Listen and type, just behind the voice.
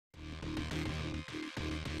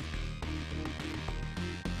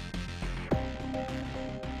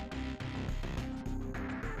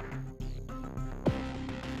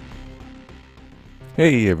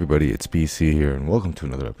Hey everybody, it's BC here, and welcome to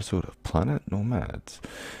another episode of Planet Nomads.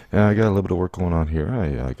 I got a little bit of work going on here.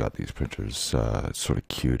 I got these printers sort of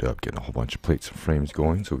queued up, getting a whole bunch of plates and frames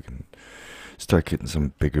going, so we can start getting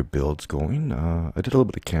some bigger builds going. I did a little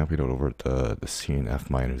bit of camping out over at the CNF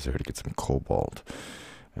miners there to get some cobalt,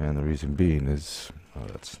 and the reason being is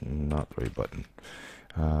that's not the right button.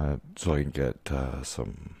 So I can get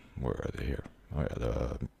some. Where are they here? Oh yeah,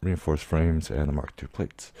 the reinforced frames and the Mark II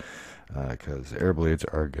plates. Because air blades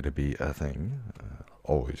are going to be a thing,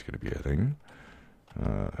 always going to be a thing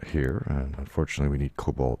here, and unfortunately we need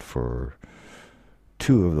cobalt for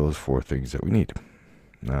 2 of those 4 things that we need.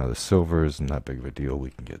 Now the silver isn't that big of a deal, we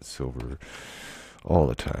can get silver all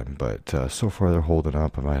the time, but so far they're holding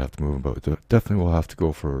up. I might have to move them, but definitely we'll have to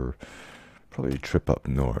go for probably a trip up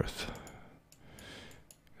north.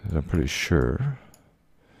 I'm pretty sure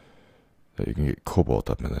that you can get cobalt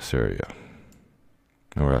up in this area.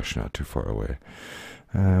 No, we're actually not too far away.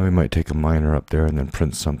 We might take a miner up there and then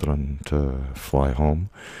print something on to fly home.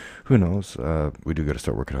 Who knows? We do got to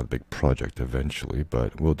start working on a big project eventually,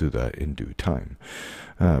 but we'll do that in due time.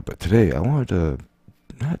 But today I wanted to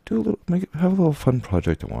do a little, have a little fun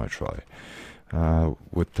project I want to try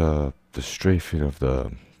with the strafing of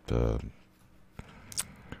the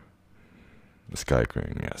sky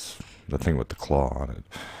crane. Yes, the thing with the claw on it.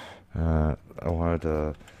 I wanted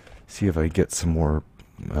to see if I get some more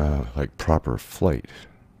like proper flight.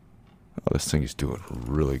 Oh, this thing is doing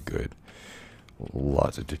really good.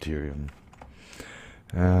 Lots of deuterium.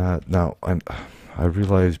 Now I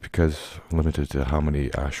realize, because I'm limited to how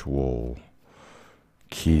many actual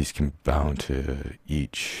keys can bound to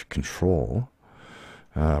each control,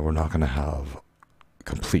 we're not going to have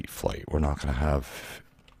complete flight. We're not going to have.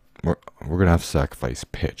 We're going to have sacrifice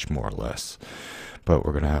pitch, more or less. But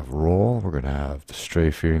we're going to have roll, we're going to have the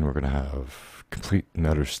strafing, we're going to have complete and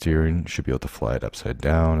utter steering. Should be able to fly it upside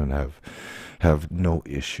down and have no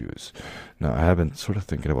issues. Now, I have been sort of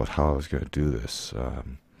thinking about how I was going to do this.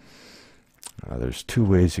 There's 2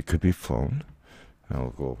 ways it could be flown.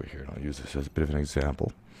 I'll go over here and I'll use this as a bit of an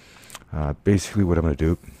example. Basically, what I'm going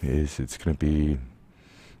to do is it's going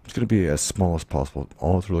to be as small as possible.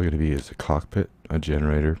 All it's really going to be is a cockpit, a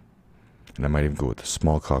generator, and I might even go with the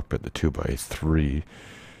small cockpit, the 2x3,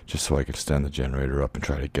 just so I could stand the generator up and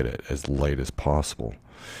try to get it as light as possible.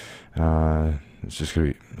 It's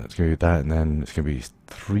gonna be that, and then it's gonna be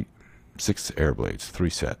 6 air blades, 3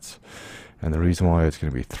 sets. And the reason why it's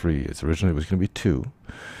gonna be 3 is originally it was gonna be 2,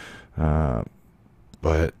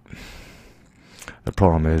 but the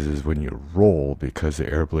problem is when you roll, because the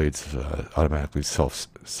air blades automatically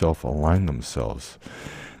self-align themselves,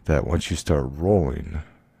 that once you start rolling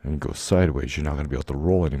and go sideways, you're not going to be able to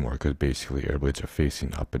roll anymore, because basically air blades are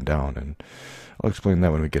facing up and down, and I'll explain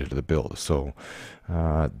that when we get into the build. So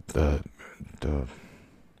the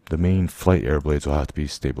main flight air blades will have to be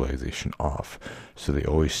stabilization off, so they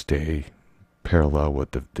always stay parallel with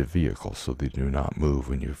the vehicle, so they do not move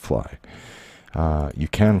when you fly. You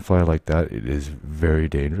can fly like that. It is very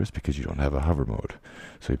dangerous because you don't have a hover mode,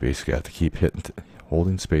 so you basically have to keep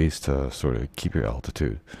holding space to sort of keep your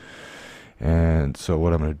altitude. And so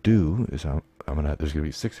what I'm going to do is there's going to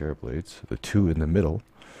be 6 air blades. The 2 in the middle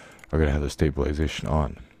are going to have the stabilization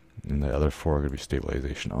on, and the other 4 are going to be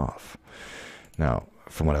stabilization off. Now,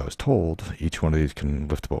 from what I was told, each one of these can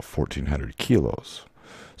lift about 1,400 kilos.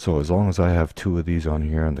 So as long as I have 2 of these on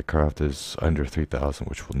here and the craft is under 3,000,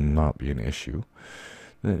 which will not be an issue,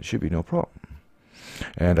 then it should be no problem.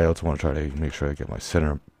 And I also want to try to make sure I get my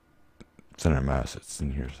center mass. It's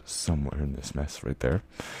in here somewhere in this mess right there.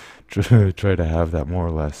 Try to have that more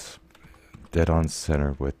or less dead on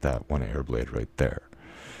center with that 1 air blade right there,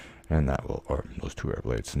 and that will, or those 2 air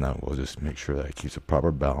blades, and that will just make sure that it keeps a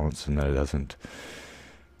proper balance and that it doesn't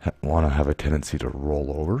want to have a tendency to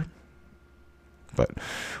roll over. But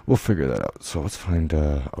we'll figure that out. So let's find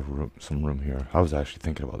some room here. I was actually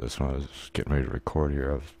thinking about this when I was getting ready to record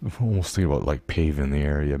here. I was almost thinking about like paving the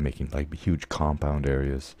area, making like huge compound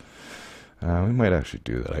areas. We might actually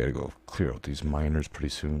do that. I gotta go clear out these miners pretty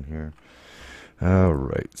soon here.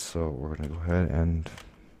 Alright, so we're gonna go ahead and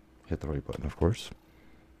hit the right button, of course.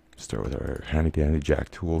 Start with our handy dandy jack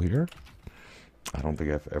tool here. I don't think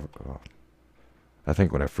I've ever... I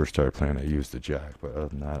think when I first started playing I used the jack, but other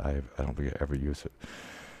than that I don't think I ever used it.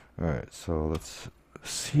 Alright, so let's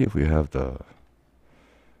see if we have the...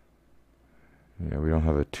 Yeah, we don't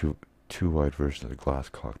have a too wide version of the glass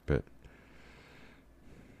cockpit.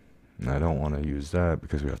 And I don't want to use that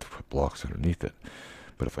because we have to put blocks underneath it.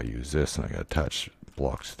 But if I use this, then I got to attach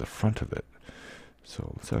blocks to the front of it.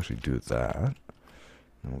 So let's actually do that.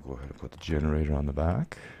 And we'll go ahead and put the generator on the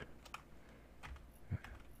back.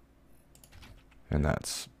 and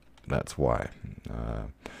that's why.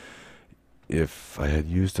 If I had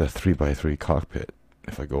used a 3x3 cockpit,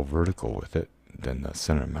 if I go vertical with it, then the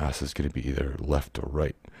center of mass is going to be either left or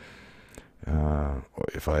right. Or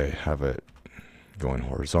if I have it going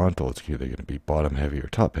horizontal, it's either going to be bottom heavy or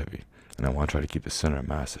top heavy. And I want to try to keep the center of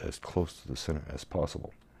mass as close to the center as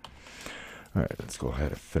possible. Alright, let's go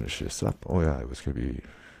ahead and finish this up. Oh yeah, it was going to be...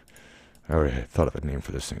 I already had thought of a name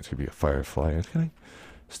for this thing. It's going to be a Firefly. It's going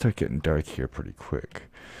to start getting dark here pretty quick.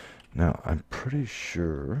 Now, I'm pretty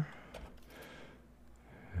sure...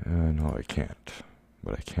 no, I can't.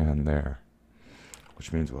 But I can there.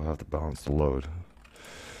 Which means we'll have to balance the load.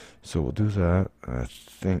 So we'll do that. I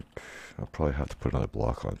think I'll probably have to put another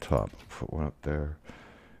block on top. Put one up there.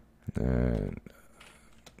 And then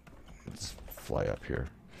let's fly up here.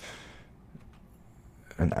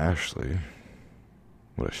 And actually,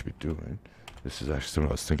 what I should be doing, this is actually something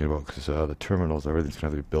I was thinking about, because the terminals, everything's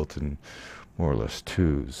going to have to be built in more or less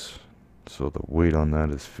twos. So the weight on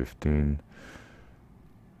that is 15.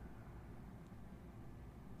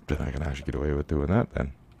 Then I can actually get away with doing that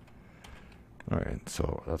then. Alright,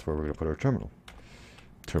 so that's where we're going to put our terminal.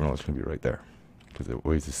 Terminal is going to be right there, because it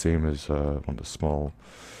weighs the same as one of the small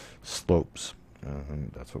slopes,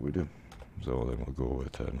 and that's what we do. So then we'll go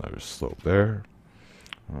with another slope there.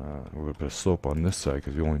 We're going to put a slope on this side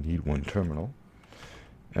because we only need one terminal,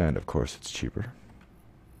 and of course it's cheaper,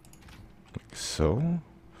 like so. And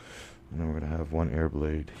then we're going to have one air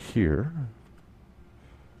blade here,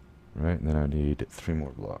 right, and then I need 3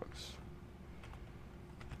 more blocks.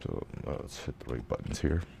 So let's hit the right buttons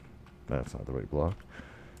here. That's not the right block.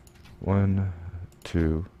 1,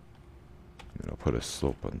 2, and I'll put a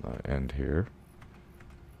slope on the end here,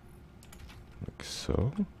 like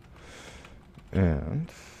so. And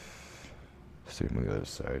same on the other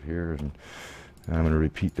side here, and I'm going to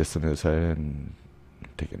repeat this on the other side and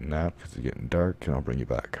take a nap because it's getting dark, and I'll bring you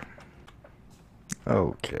back.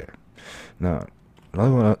 Okay. Now,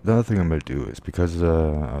 the other thing I'm going to do is, because I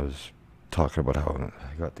was talking about how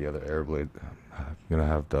I got the other air blade, I'm going to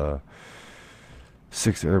have the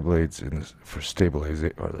 6 air blades in this for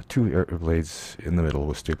stabilization, or the 2 air blades in the middle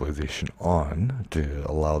with stabilization on, to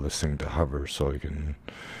allow this thing to hover so you can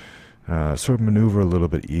sort of maneuver a little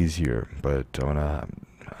bit easier. But I want to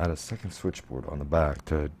add a second switchboard on the back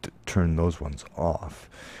to turn those ones off,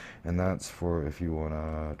 and that's for if you want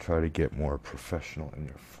to try to get more professional in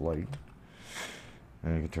your flight,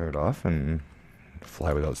 and you can turn it off and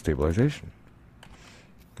fly without stabilization.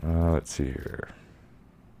 Let's see here.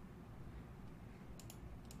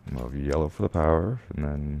 We'll have yellow for the power, and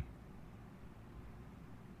then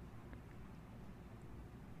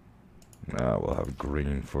we'll have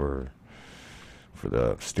green for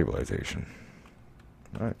the stabilization.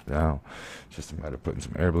 Alright, now it's just a matter of putting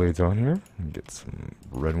some air blades on here and get some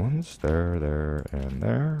red ones there, there, and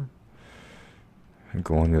there, and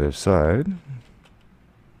go on the other side.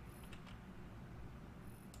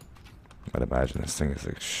 I'd imagine this thing is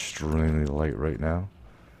extremely light right now.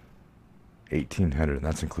 1,800, and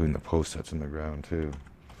that's including the post that's in the ground too.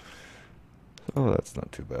 So that's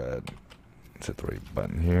not too bad. Let's hit the right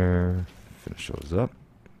button here, finish those up,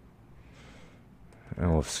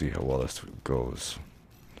 and we'll see how well this goes.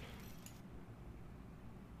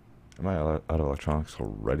 Am I out of electronics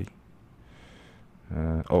already?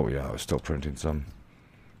 Oh yeah, I was still printing some.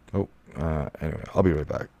 Oh, anyway, I'll be right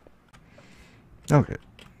back. Okay,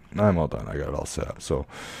 I'm all done. I got it all set up. So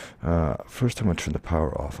first I'm going to turn the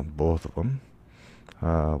power off on both of them.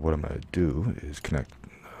 What I'm going to do is connect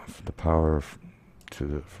the power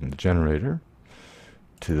from the generator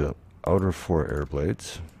to the outer 4 air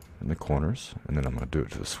blades in the corners, and then I'm going to do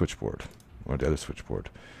it to the switchboard, or the other switchboard.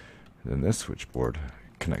 And then this switchboard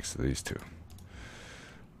connects to these 2.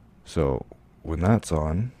 So when that's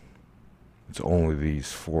on, it's only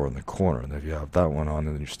these 4 in the corner, and if you have that one on,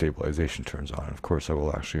 then your stabilization turns on. Of course, I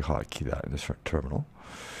will actually hotkey that in this terminal.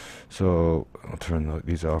 So I'll turn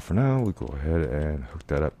these off for now. We'll go ahead and hook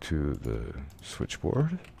that up to the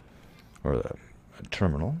switchboard, or the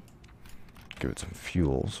terminal. Give it some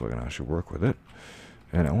fuel so I can actually work with it.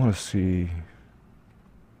 And I want to see...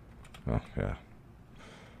 Oh, yeah.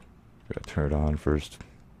 Gotta turn it on first.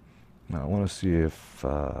 Now I want to see if...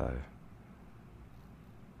 can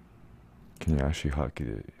you actually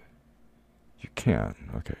hotkey it? You can.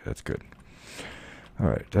 Okay, that's good.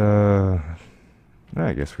 Alright,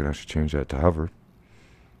 I guess we can actually change that to hover.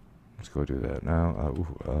 Let's go do that now.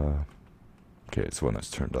 Okay, it's the one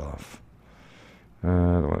that's turned off. The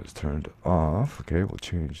one that's turned off. Okay, we'll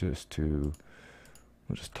change this to...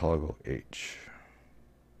 We'll just toggle H.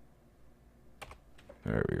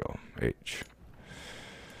 There we go, H.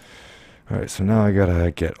 Alright, so now I gotta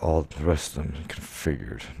get all the rest of them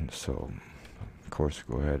configured. So, of course,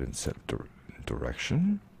 go ahead and set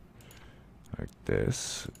direction like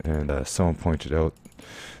this. And someone pointed out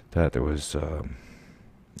that there was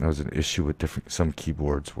an issue with some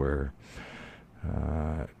keyboards where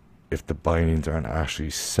if the bindings aren't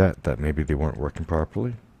actually set, that maybe they weren't working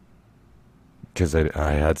properly. Because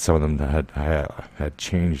I had some of them that had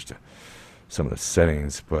changed some of the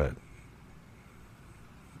settings, but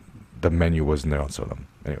the menu wasn't there on some of them.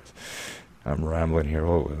 Anyways, I'm rambling here.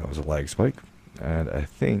 Oh, that was a lag spike. And I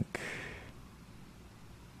think...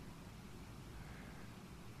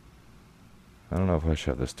 I don't know if I should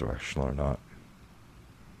have this directional or not.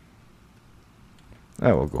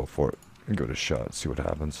 I will go for it. And go to shot, see what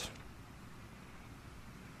happens.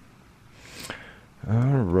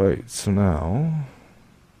 Alright, so now...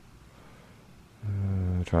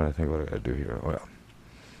 trying to think what I gotta do here. Oh, yeah.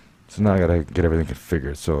 So now I gotta get everything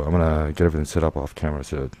configured. So I'm gonna get everything set up off camera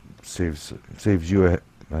so it saves you a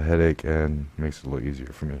headache and makes it a little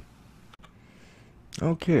easier for me.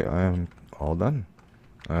 Okay, I am all done.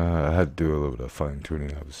 I had to do a little bit of fine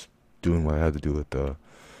tuning. I was doing what I had to do with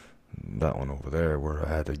that one over there, where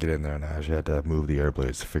I had to get in there and I actually had to move the air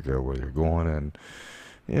blades to figure out where they're going. And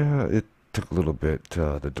yeah, it took a little bit.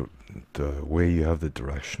 The way you have the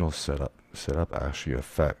directional setup actually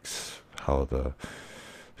affects how the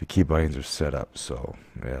key bindings are set up. So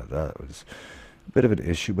yeah, that was a bit of an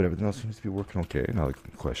issue, but everything else seems to be working okay. Now the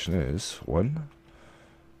question is, one,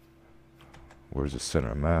 where's the center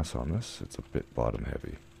of mass on this? It's a bit bottom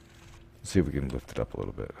heavy. Let's see if we can lift it up a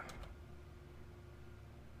little bit.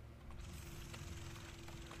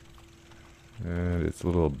 And it's a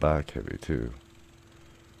little back heavy too,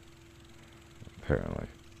 apparently.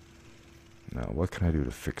 Now what can I do to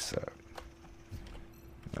fix that?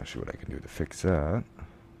 Actually, what I can do to fix that,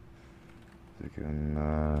 I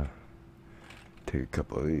can take a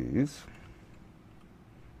couple of these.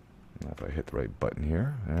 Now if I hit the right button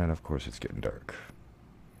here, and of course it's getting dark.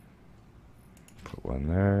 Put one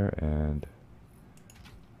there and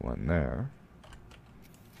one there.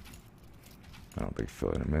 I don't think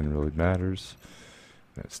filling them in really matters.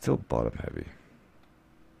 And it's still bottom heavy.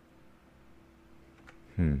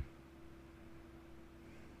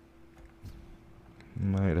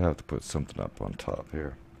 Might have to put something up on top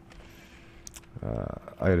here.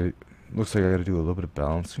 Looks like I gotta do a little bit of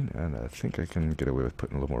balancing, and I think I can get away with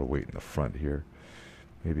putting a little more weight in the front here.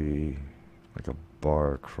 Maybe like a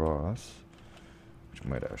bar across, which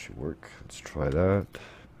might actually work. Let's try that.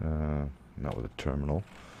 Not with a terminal.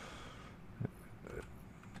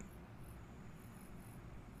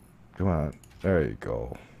 Come on, there you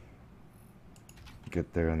go.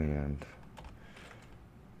 Get there in the end.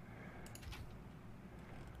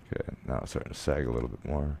 Okay, now it's starting to sag a little bit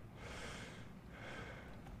more.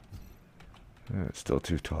 It's still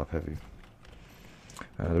too top heavy.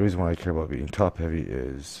 The reason why I care about being top heavy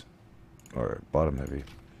is, or bottom heavy,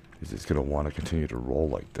 is it's going to want to continue to roll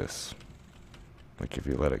like this. Like if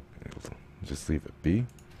you let it, just leave it be,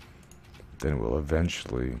 then it will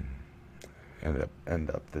eventually end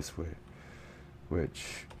up this way,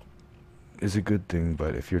 which is a good thing.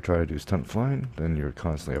 But if you're trying to do stunt flying, then you're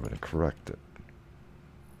constantly having to correct it.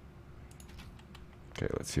 Okay,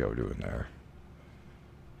 let's see how we're doing there.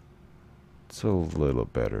 It's a little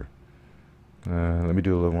better. Let me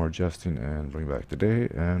do a little more adjusting and bring back the day,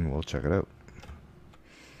 and we'll check it out.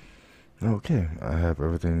 Okay, I have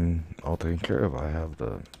everything all taken care of. I have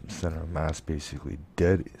the center of mass basically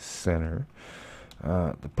dead center.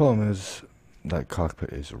 The problem is that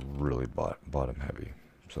cockpit is really bottom heavy.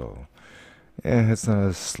 So, yeah, it's not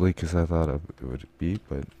as sleek as I thought it would be,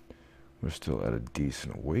 but we're still at a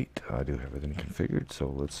decent weight. I do have everything configured, so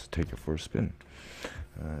let's take it for a spin.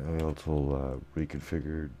 I also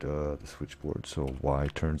reconfigured the switchboard, so Y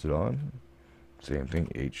turns it on. Same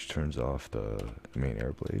thing, H turns off the main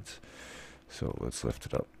air blades. So let's lift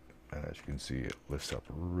it up. And as you can see, it lifts up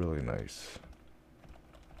really nice.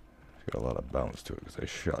 It's got a lot of bounce to it because I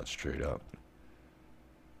shot straight up.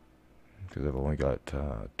 Because I've only got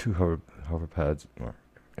two hover pads, or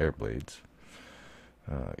air blades,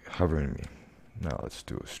 hovering me. Now let's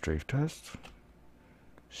do a strafe test.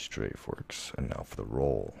 Strafe works, and now for the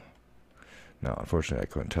roll. Now unfortunately I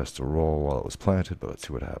couldn't test the roll while it was planted, but let's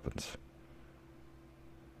see what happens.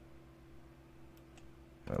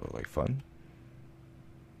 That looked like fun.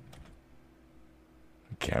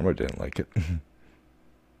 The camera didn't like it.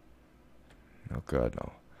 Oh god,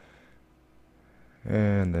 no.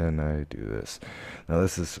 And then I do this. Now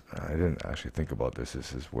this is, I didn't actually think about this.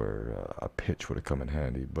 This is where a pitch would have come in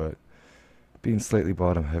handy, but being slightly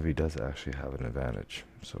bottom heavy does actually have an advantage.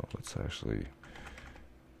 So let's actually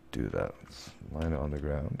do that. Let's line it on the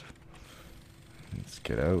ground. Let's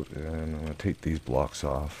get out, and I'm going to take these blocks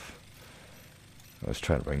off. I was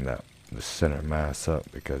trying to bring the center mass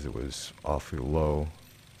up because it was awfully low.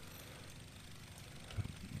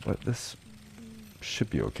 But this should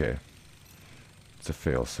be okay. It's a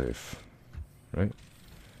fail-safe, right?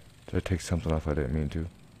 Did I take something off I didn't mean to?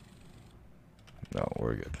 No,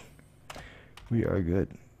 we're good. We are good.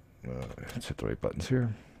 Let's hit the right buttons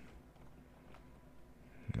here.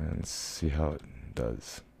 And see how it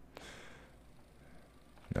does.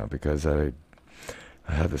 Now, because I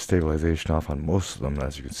have the stabilization off on most of them,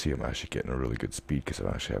 as you can see, I'm actually getting a really good speed because I'm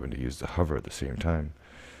actually having to use the hover at the same time.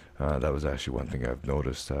 That was actually one thing I've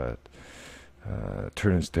noticed, that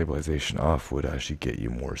turning stabilization off would actually get you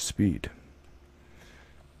more speed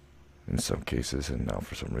in some cases, and now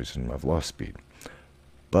for some reason I've lost speed.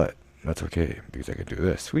 But that's okay, because I can do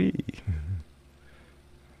this. Whee!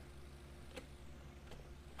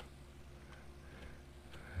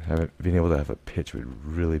 Being able to have a pitch would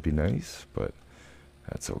really be nice, but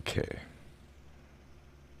that's okay.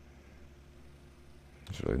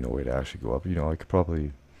 There's really no way to actually go up. You know, I could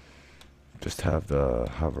probably just have the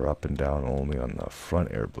hover up and down only on the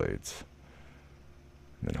front air blades,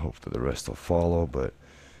 and then hope that the rest will follow. But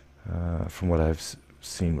from what I've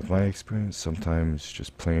seen with my experience, sometimes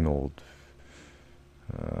just plain old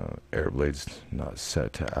air blades not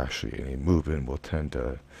set to actually any movement will tend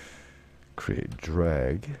to create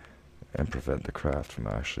drag and prevent the craft from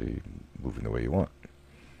actually moving the way you want.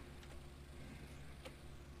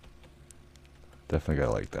 Definitely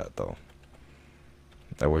gotta like that though.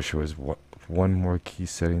 I wish there was one more key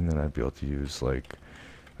setting that I'd be able to use, like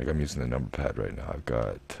I'm using the number pad right now. I've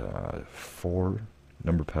got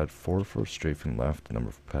number pad 4 for strafing left,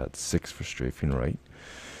 number pad 6 for strafing right,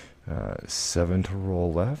 7 to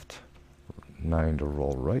roll left, 9 to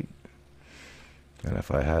roll right. And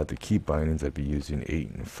if I had the key bindings, I'd be using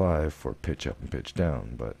 8 and 5 for pitch up and pitch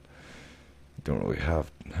down, but don't really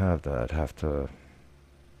have that. I'd have to...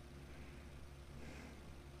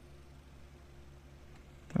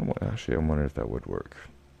 Actually, I'm wondering if that would work.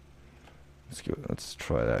 Let's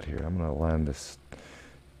try that here. I'm going to land this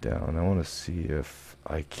down. I want to see if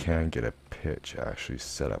I can get a pitch actually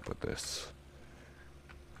set up with this.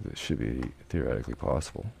 It should be theoretically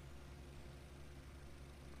possible.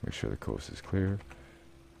 Make sure the coast is clear.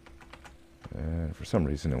 And for some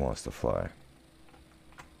reason it wants to fly.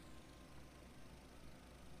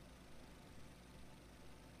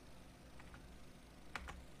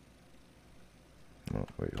 Oh,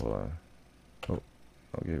 wait, hold on. Oh,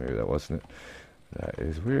 okay, maybe that wasn't it. That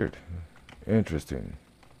is weird. Interesting.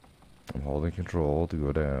 I'm holding control to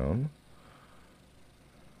go down.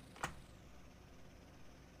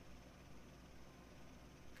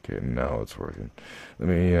 Okay, now it's working. Let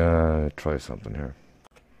me try something here.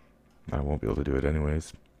 I won't be able to do it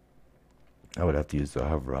anyways. I would have to use the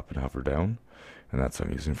hover up and hover down, and that's what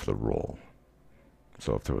I'm using for the roll.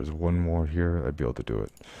 So if there was one more here, I'd be able to do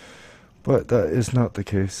it. But that is not the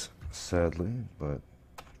case, sadly. But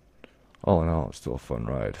all in all, it's still a fun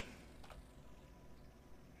ride.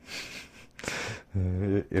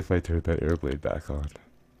 If I turn that airblade back on.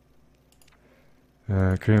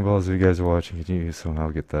 Crane Balls, if you guys are watching, can you somehow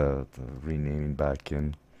get the renaming back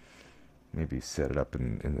in? Maybe set it up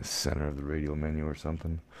in the center of the radial menu or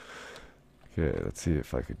something. Okay, let's see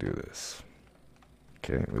if I could do this.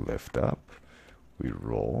 Okay, we lift up. We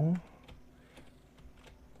roll.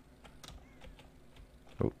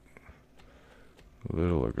 Oh, a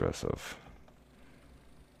little aggressive.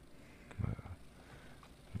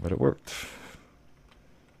 But it worked.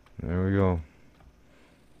 There we go.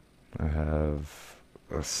 I have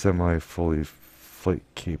a semi-fully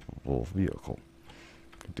flight-capable vehicle.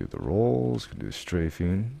 Can do the rolls, can do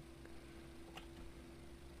strafing.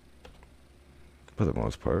 For the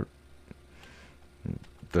most part. It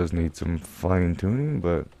does need some fine-tuning,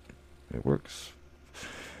 but it works.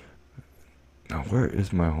 Now, where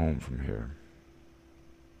is my home from here?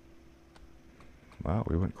 Wow,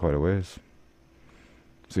 we went quite a ways.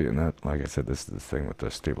 See, and that, like I said, this is the thing with the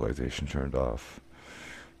stabilization turned off.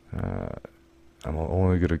 I'm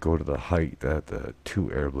only going to go to the height that the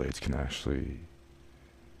 2 air blades can actually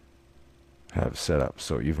have set up.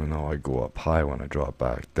 So even though I go up high when I drop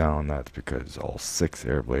back down, that's because all 6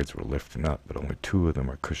 air blades were lifting up, but only 2 of them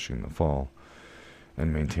are cushioning the fall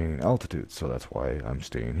and maintaining altitude. So that's why I'm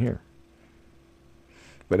staying here.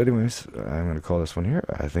 But anyways, I'm going to call this one here.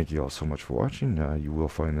 I thank you all so much for watching. You will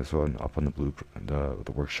find this one up on the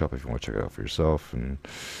the workshop if you want to check it out for yourself and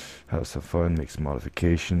have some fun, make some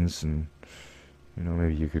modifications, and you know,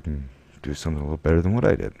 maybe you could do something a little better than what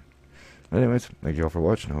I did. Anyways, thank you all for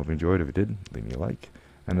watching. I hope you enjoyed. If you did, leave me a like,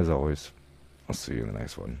 And as always, I'll see you in the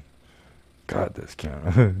next one. God, this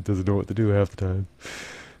camera doesn't know what to do half the time.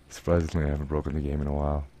 Surprisingly, I haven't broken the game in a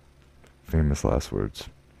while. Famous last words.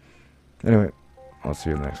 Anyway, I'll see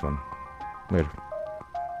you in the next one. Later.